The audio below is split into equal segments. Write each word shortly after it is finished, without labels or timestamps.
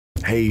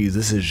Hey,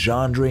 this is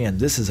Jeandre, and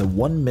this is a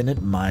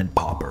 1-minute mind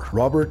popper.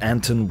 Robert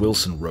Anton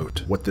Wilson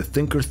wrote, "What the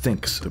thinker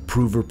thinks, the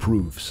prover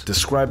proves,"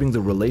 describing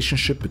the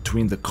relationship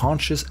between the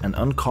conscious and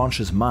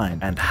unconscious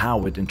mind and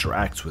how it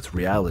interacts with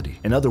reality.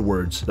 In other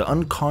words, the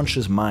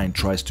unconscious mind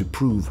tries to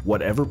prove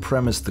whatever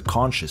premise the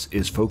conscious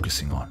is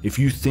focusing on. If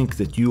you think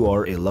that you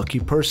are a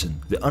lucky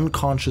person, the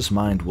unconscious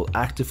mind will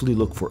actively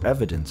look for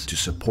evidence to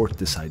support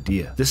this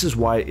idea. This is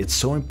why it's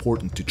so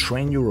important to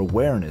train your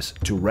awareness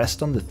to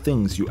rest on the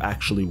things you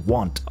actually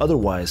want.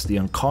 Otherwise, the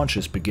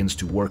unconscious begins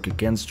to work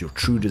against your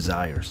true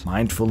desires.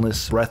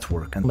 Mindfulness,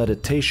 breathwork, and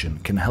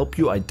meditation can help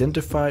you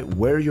identify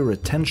where your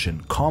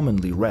attention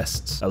commonly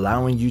rests,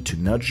 allowing you to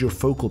nudge your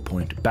focal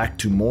point back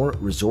to more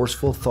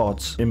resourceful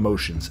thoughts,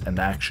 emotions, and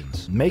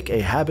actions. Make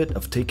a habit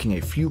of taking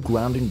a few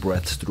grounding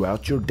breaths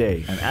throughout your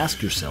day and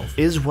ask yourself,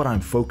 is what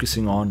I'm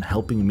focusing on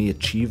helping me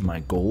achieve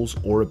my goals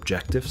or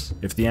objectives?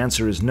 If the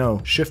answer is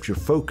no, shift your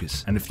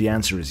focus, and if the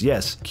answer is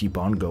yes, keep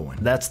on going.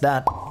 That's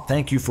that.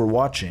 Thank you for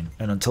watching,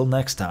 and until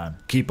next time,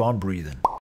 keep on breathing.